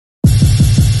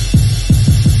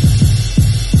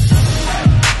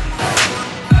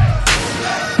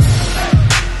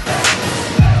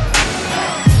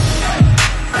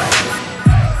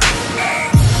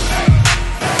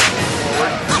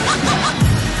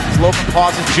Rolfe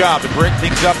pauses his job to break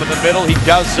things up in the middle. He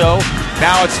does so.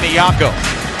 Now it's Nyako.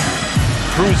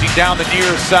 Cruising down the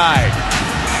near side.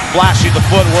 Flashing the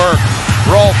footwork.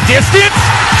 Rolfe, distance!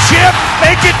 Chip,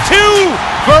 make it 2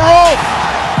 for Rolfe!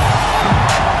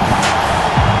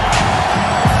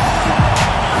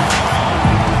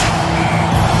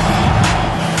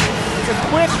 It's a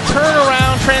quick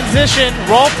turnaround transition.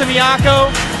 Rolfe to Nyako.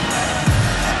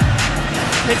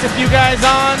 Takes a few guys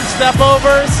on, step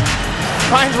overs.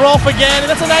 Finds Rolfe again, and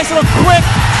that's a nice little quick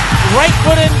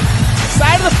right-footed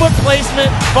side of the foot placement,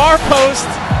 far post.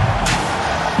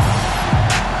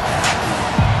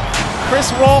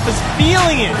 Chris Rolfe is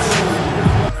feeling it.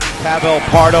 Pavel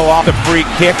Pardo off the free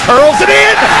kick, curls it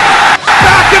in!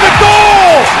 Back of the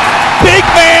goal! Big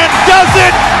man does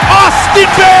it!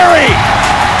 Austin Berry!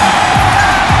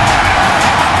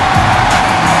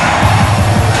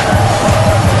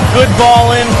 Good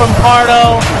ball in from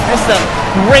Pardo. Just a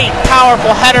great,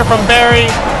 powerful header from Berry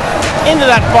into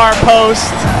that far post.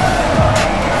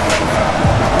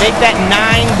 Make that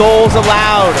 9 goals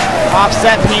allowed off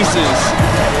set pieces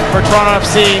for Toronto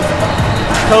FC.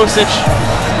 Kosic,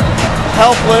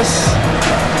 helpless.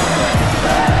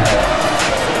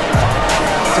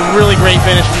 It's a really great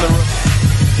finish from the